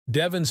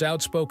Devin's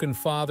outspoken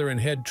father and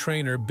head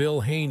trainer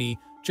Bill Haney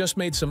just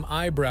made some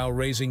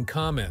eyebrow-raising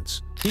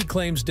comments. He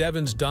claims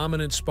Devin's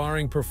dominant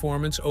sparring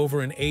performance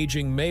over an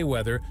aging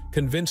Mayweather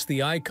convinced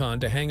the icon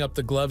to hang up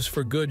the gloves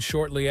for good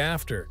shortly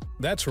after.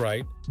 That's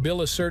right,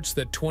 Bill asserts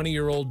that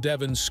 20-year-old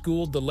Devin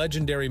schooled the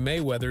legendary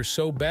Mayweather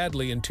so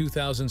badly in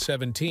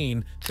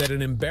 2017 that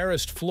an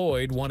embarrassed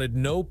Floyd wanted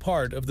no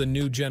part of the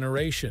new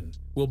generation.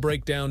 We'll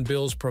break down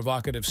Bill's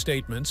provocative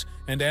statements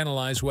and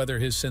analyze whether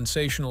his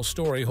sensational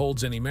story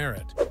holds any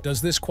merit.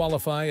 Does this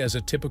qualify as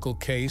a typical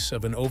case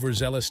of an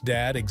overzealous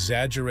dad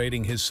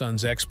exaggerating his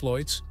son's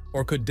exploits?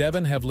 Or could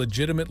Devin have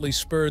legitimately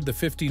spurred the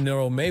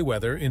 50-year-old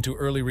Mayweather into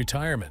early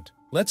retirement?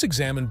 Let's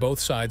examine both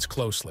sides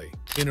closely.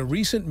 In a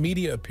recent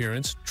media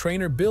appearance,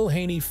 trainer Bill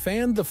Haney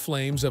fanned the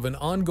flames of an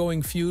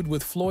ongoing feud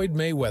with Floyd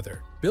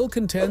Mayweather. Bill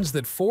contends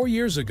that 4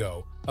 years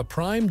ago, a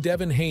prime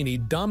Devin Haney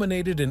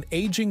dominated an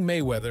aging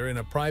Mayweather in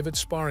a private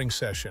sparring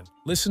session.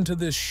 Listen to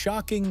this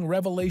shocking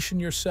revelation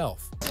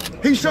yourself.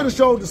 He should have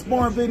showed the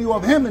sparring video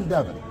of him and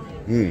Devin.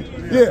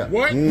 Yeah.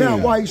 What? Now,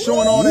 why he's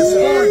showing all this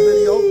sparring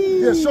video?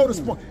 Yeah, show the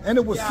sparring. And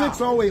it was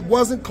 6-0. It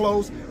wasn't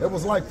close. It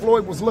was like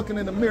Floyd was looking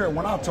in the mirror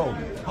when I told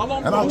him. How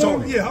long? And I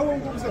told him. Yeah, how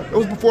long was that? It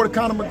was before the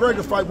Conor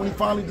McGregor fight when he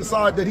finally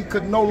decided that he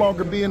could no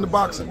longer be in the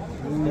boxing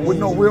with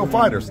no real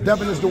fighters.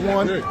 Devin is the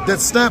one that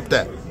stamped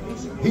that.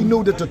 He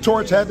knew that the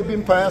torch had to be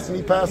passed, and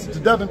he passed it to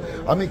Devin.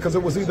 I mean, because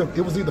it was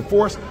either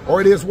forced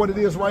or it is what it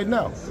is right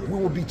now. We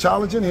will be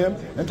challenging him,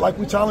 and like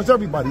we challenge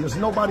everybody. There's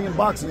nobody in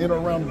boxing in or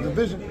around the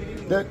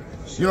division that,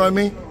 you know what I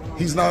mean,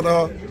 he's not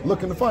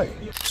looking to fight.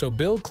 So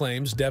Bill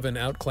claims Devin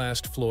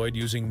outclassed Floyd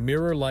using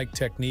mirror-like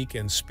technique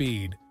and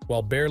speed,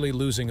 while barely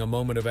losing a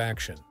moment of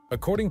action.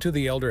 According to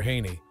the elder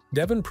Haney,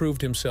 Devin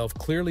proved himself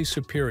clearly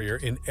superior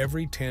in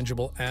every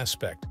tangible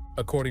aspect.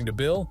 According to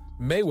Bill,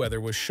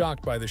 Mayweather was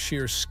shocked by the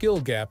sheer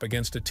skill gap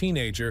against a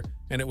teenager,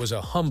 and it was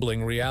a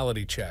humbling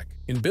reality check.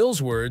 In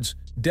Bill's words,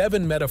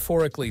 Devin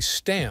metaphorically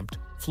stamped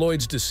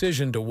Floyd's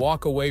decision to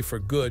walk away for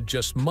good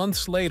just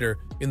months later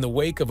in the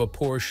wake of a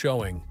poor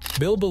showing.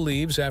 Bill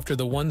believes after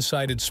the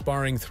one-sided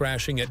sparring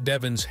thrashing at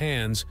Devin's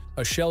hands,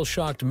 a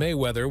shell-shocked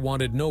Mayweather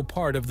wanted no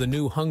part of the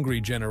new hungry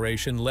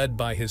generation led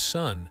by his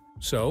son.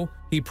 So,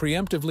 he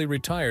preemptively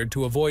retired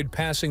to avoid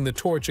passing the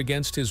torch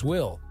against his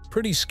will.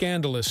 Pretty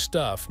scandalous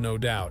stuff, no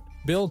doubt.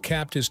 Bill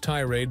capped his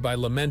tirade by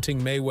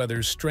lamenting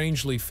Mayweather's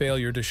strangely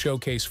failure to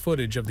showcase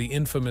footage of the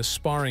infamous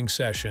sparring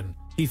session.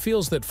 He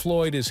feels that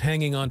Floyd is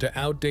hanging on to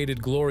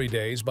outdated glory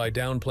days by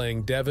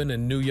downplaying Devin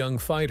and new young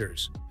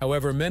fighters.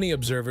 However, many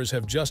observers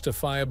have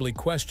justifiably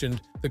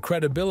questioned the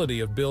credibility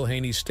of Bill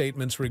Haney's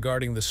statements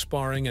regarding the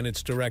sparring and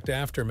its direct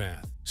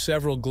aftermath.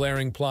 Several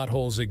glaring plot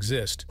holes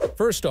exist.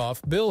 First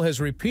off, Bill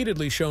has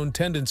repeatedly shown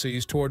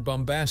tendencies toward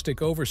bombastic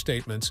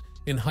overstatements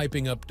in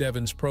hyping up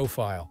Devin's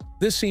profile.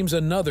 This seems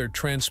another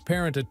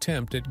transparent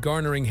attempt at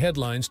garnering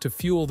headlines to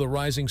fuel the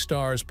rising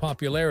star's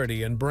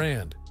popularity and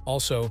brand.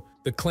 Also,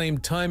 the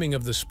claimed timing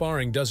of the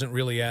sparring doesn't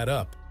really add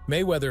up.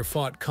 Mayweather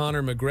fought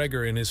Conor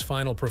McGregor in his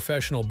final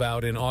professional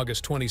bout in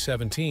August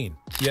 2017,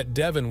 yet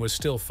Devin was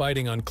still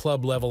fighting on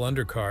club-level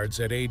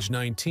undercards at age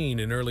 19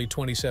 in early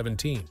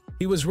 2017.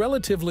 He was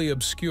relatively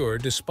obscure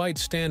despite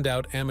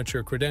standout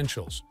amateur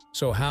credentials.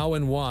 So how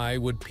and why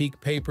would peak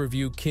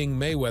pay-per-view King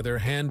Mayweather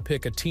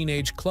handpick a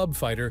teenage club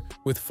fighter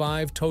with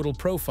 5 total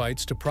pro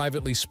fights to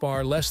privately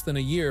spar less than a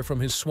year from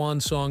his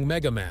swan song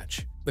mega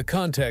match? The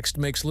context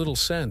makes little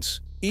sense.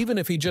 Even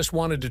if he just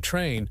wanted to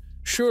train,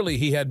 surely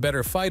he had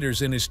better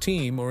fighters in his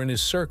team or in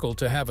his circle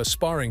to have a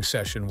sparring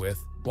session with.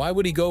 Why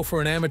would he go for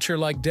an amateur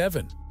like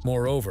Devin?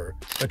 Moreover,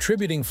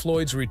 attributing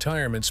Floyd's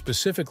retirement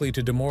specifically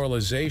to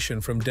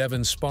demoralization from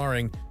Devin's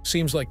sparring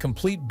seems like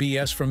complete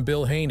BS from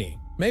Bill Haney.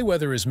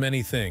 Mayweather is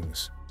many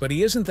things, but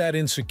he isn't that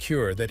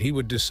insecure that he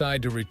would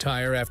decide to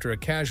retire after a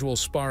casual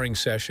sparring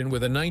session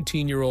with a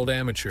 19-year-old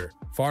amateur.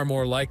 Far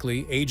more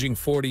likely, aging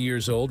 40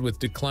 years old with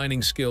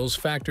declining skills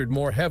factored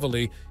more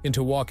heavily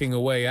into walking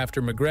away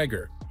after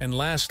McGregor. And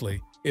lastly,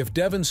 if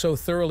Devin so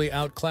thoroughly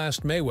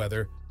outclassed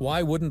Mayweather,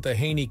 why wouldn't the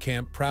Haney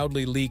camp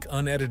proudly leak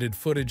unedited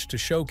footage to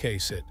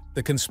showcase it?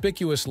 The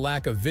conspicuous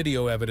lack of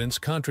video evidence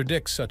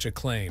contradicts such a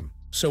claim.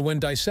 So when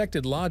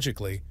dissected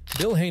logically,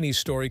 Bill Haney's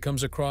story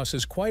comes across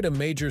as quite a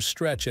major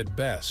stretch at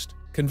best.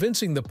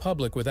 Convincing the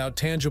public without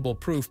tangible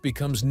proof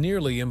becomes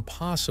nearly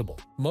impossible.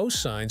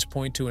 Most signs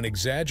point to an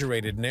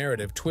exaggerated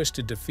narrative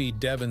twisted to feed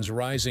Devin's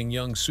rising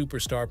young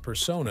superstar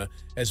persona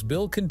as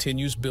Bill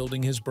continues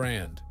building his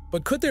brand.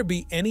 But could there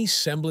be any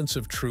semblance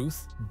of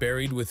truth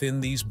buried within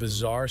these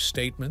bizarre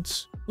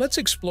statements? Let's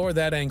explore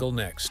that angle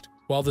next.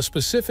 While the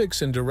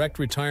specifics and direct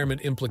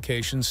retirement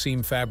implications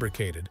seem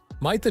fabricated,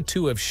 might the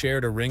two have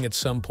shared a ring at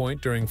some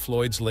point during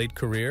Floyd's late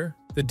career?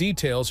 The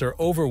details are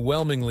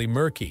overwhelmingly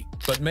murky,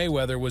 but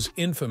Mayweather was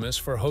infamous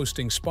for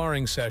hosting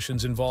sparring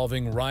sessions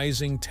involving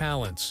rising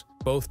talents,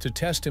 both to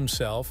test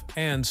himself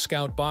and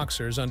scout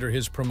boxers under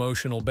his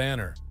promotional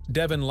banner.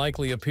 Devin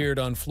likely appeared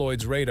on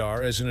Floyd's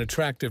radar as an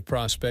attractive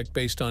prospect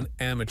based on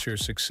amateur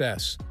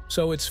success.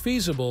 So it's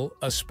feasible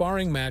a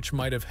sparring match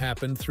might have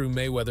happened through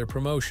Mayweather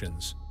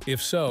Promotions.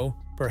 If so,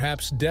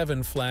 perhaps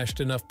Devin flashed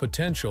enough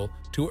potential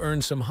to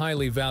earn some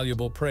highly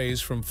valuable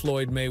praise from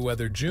Floyd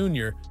Mayweather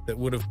Jr. that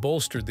would have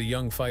bolstered the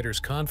young fighter's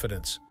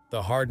confidence.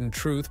 The hardened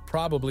truth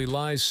probably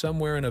lies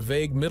somewhere in a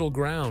vague middle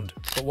ground.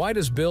 But why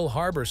does Bill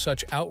harbor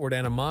such outward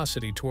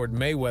animosity toward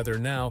Mayweather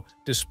now,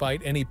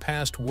 despite any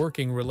past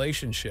working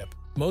relationship?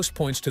 Most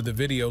points to the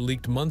video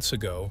leaked months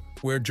ago,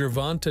 where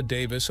Gervonta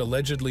Davis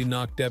allegedly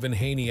knocked Devin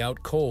Haney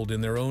out cold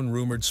in their own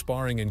rumored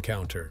sparring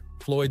encounter.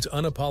 Floyd's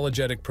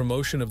unapologetic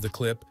promotion of the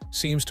clip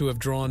seems to have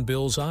drawn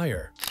Bill's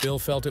ire. Bill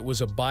felt it was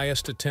a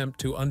biased attempt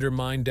to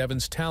undermine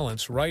Devin's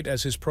talents right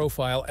as his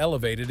profile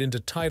elevated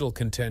into title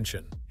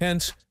contention.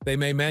 Hence, they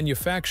may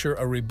manufacture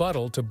a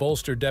rebuttal to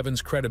bolster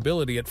Devin's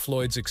credibility at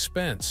Floyd's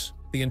expense.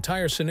 The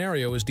entire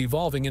scenario is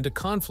devolving into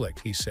conflict,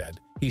 he said.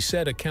 He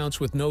said accounts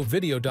with no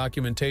video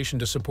documentation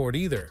to support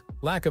either.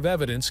 Lack of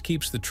evidence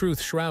keeps the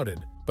truth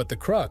shrouded. But the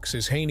crux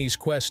is Haney's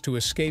quest to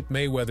escape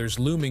Mayweather's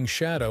looming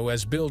shadow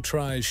as Bill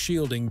tries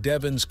shielding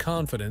Devin's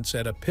confidence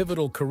at a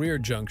pivotal career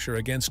juncture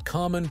against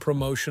common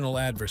promotional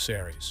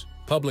adversaries.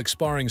 Public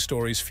sparring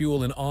stories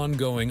fuel an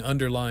ongoing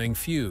underlying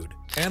feud.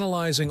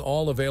 Analyzing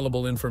all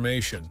available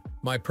information,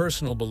 my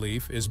personal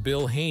belief is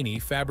Bill Haney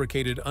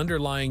fabricated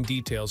underlying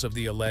details of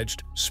the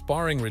alleged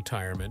sparring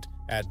retirement,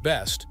 at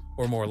best,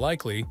 or more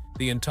likely,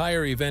 the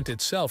entire event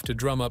itself to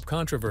drum up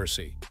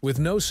controversy. With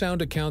no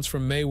sound accounts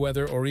from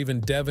Mayweather or even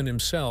Devin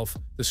himself,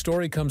 the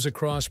story comes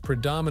across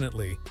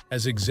predominantly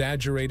as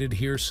exaggerated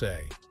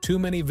hearsay. Too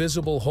many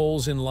visible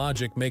holes in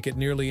logic make it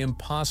nearly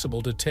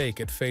impossible to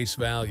take at face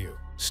value.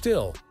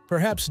 Still,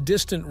 perhaps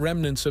distant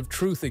remnants of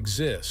truth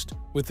exist,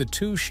 with the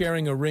two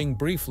sharing a ring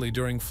briefly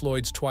during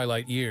Floyd's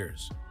twilight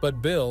years.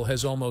 But Bill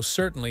has almost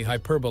certainly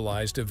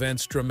hyperbolized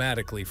events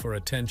dramatically for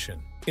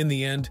attention. In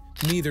the end,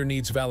 neither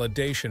needs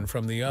validation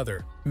from the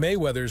other.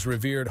 Mayweather's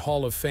revered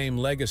Hall of Fame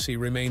legacy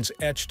remains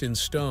etched in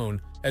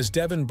stone as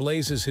Devin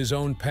blazes his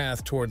own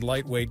path toward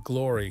lightweight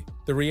glory.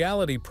 The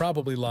reality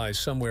probably lies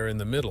somewhere in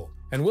the middle,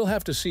 and we'll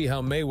have to see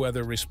how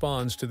Mayweather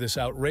responds to this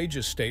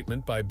outrageous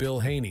statement by Bill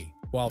Haney.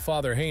 While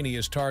Father Haney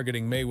is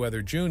targeting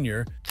Mayweather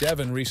Jr.,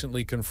 Devin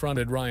recently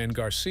confronted Ryan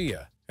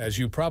Garcia. As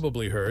you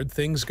probably heard,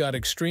 things got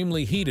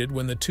extremely heated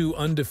when the two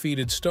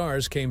undefeated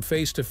stars came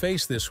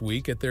face-to-face this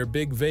week at their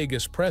big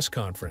Vegas press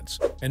conference.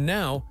 And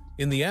now,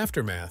 in the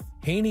aftermath,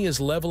 Haney is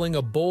leveling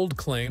a bold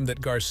claim that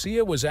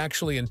Garcia was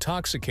actually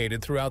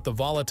intoxicated throughout the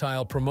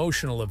volatile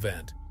promotional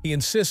event. He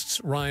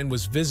insists Ryan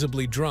was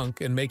visibly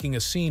drunk and making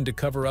a scene to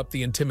cover up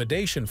the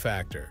intimidation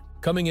factor.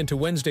 Coming into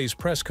Wednesday's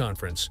press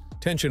conference,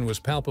 tension was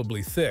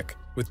palpably thick,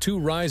 with two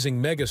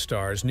rising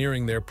megastars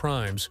nearing their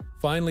primes,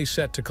 finally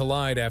set to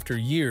collide after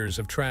years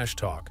of trash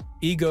talk.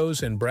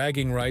 Egos and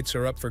bragging rights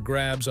are up for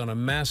grabs on a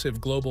massive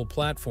global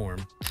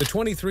platform. The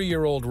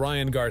 23-year-old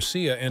Ryan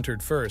Garcia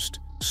entered first.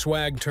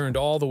 Swag turned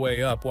all the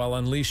way up while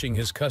unleashing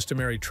his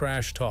customary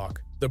trash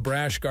talk. The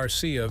brash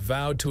Garcia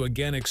vowed to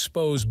again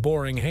expose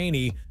boring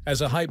Haney as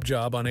a hype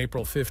job on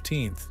April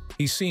 15th.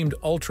 He seemed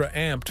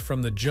ultra-amped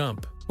from the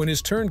jump. When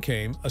his turn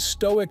came, a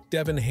stoic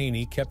Devin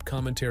Haney kept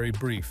commentary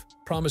brief,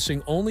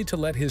 promising only to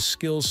let his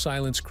skills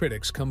silence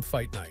critics come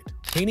fight night.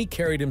 Haney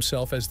carried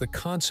himself as the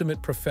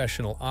consummate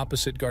professional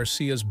opposite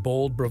Garcia's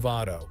bold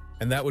bravado,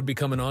 and that would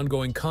become an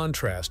ongoing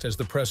contrast as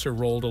the presser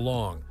rolled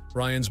along.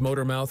 Ryan's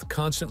motor mouth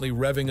constantly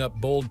revving up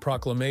bold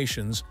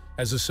proclamations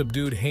as a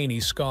subdued Haney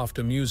scoffed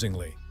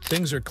amusingly.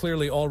 Things are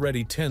clearly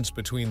already tense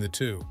between the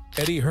two.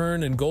 Eddie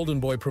Hearn and Golden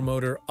Boy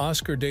promoter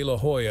Oscar De La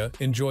Hoya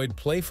enjoyed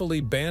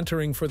playfully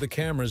bantering for the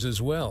cameras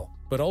as well.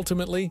 But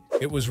ultimately,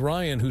 it was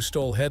Ryan who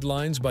stole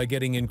headlines by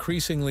getting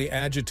increasingly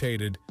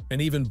agitated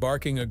and even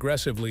barking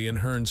aggressively in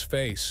Hearn's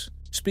face.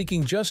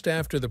 Speaking just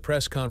after the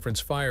press conference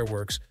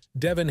fireworks,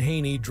 Devin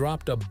Haney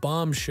dropped a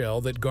bombshell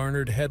that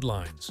garnered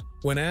headlines.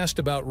 When asked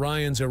about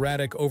Ryan's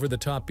erratic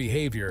over-the-top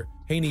behavior,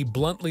 Haney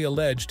bluntly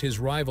alleged his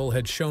rival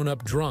had shown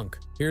up drunk.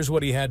 Here's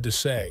what he had to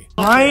say.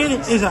 Ryan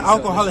is an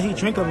alcoholic. He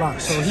drink a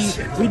lot,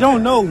 so we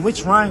don't know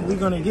which Ryan we're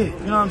gonna get.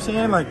 You know what I'm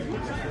saying? Like,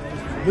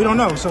 we don't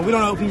know. So we don't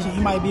know if he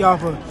might be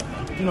off a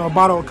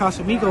bottle of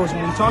Casamigos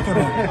when we're talking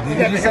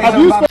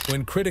about it.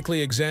 When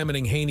critically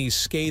examining Haney's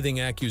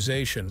scathing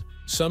accusation,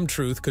 some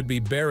truth could be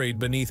buried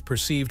beneath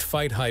perceived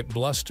fight hype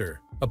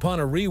bluster.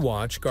 Upon a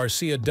rewatch,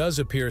 Garcia does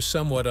appear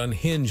somewhat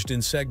unhinged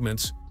in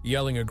segments,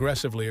 yelling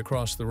aggressively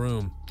across the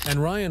room.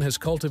 And Ryan has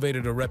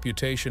cultivated a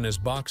reputation as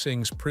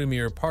boxing's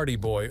premier party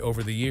boy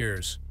over the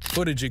years.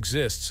 Footage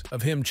exists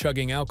of him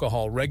chugging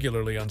alcohol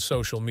regularly on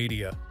social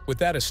media. With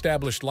that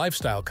established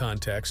lifestyle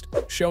context,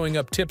 showing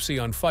up tipsy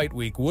on fight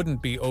week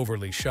wouldn't be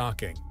overly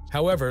shocking.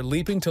 However,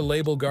 leaping to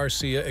label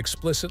Garcia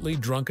explicitly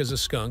drunk as a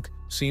skunk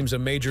seems a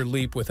major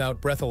leap without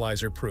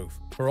breathalyzer proof.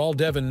 For all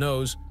Devin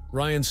knows,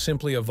 Ryan's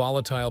simply a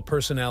volatile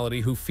personality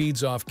who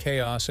feeds off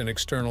chaos and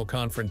external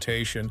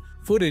confrontation.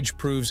 Footage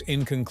proves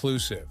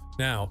inconclusive.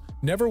 Now,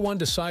 never one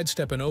to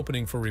sidestep an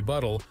opening for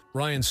rebuttal,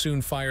 Ryan soon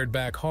fired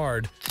back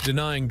hard,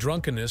 denying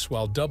drunkenness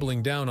while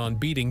doubling down on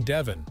beating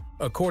Devin.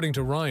 According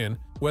to Ryan,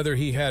 whether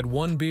he had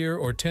 1 beer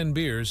or 10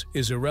 beers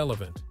is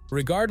irrelevant.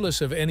 Regardless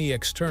of any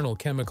external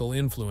chemical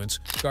influence,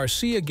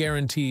 Garcia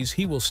guarantees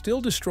he will still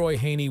destroy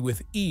Haney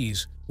with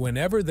ease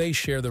whenever they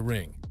share the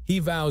ring. He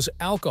vows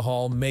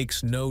alcohol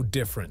makes no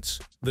difference.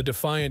 The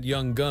defiant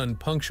young gun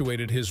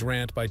punctuated his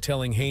rant by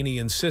telling Haney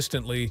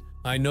insistently,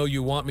 "I know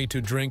you want me to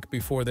drink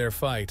before their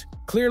fight."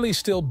 Clearly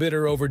still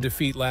bitter over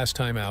defeat last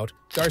time out,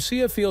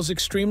 Garcia feels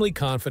extremely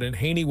confident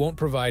Haney won't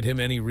provide him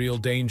any real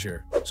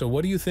danger. So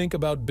what do you think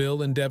about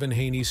Bill and Devin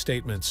Haney's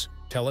statements?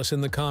 Tell us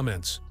in the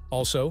comments.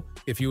 Also,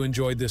 if you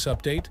enjoyed this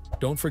update,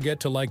 don't forget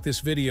to like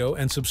this video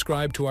and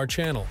subscribe to our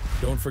channel.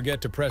 Don't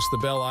forget to press the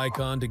bell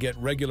icon to get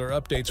regular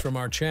updates from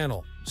our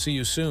channel. See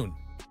you soon.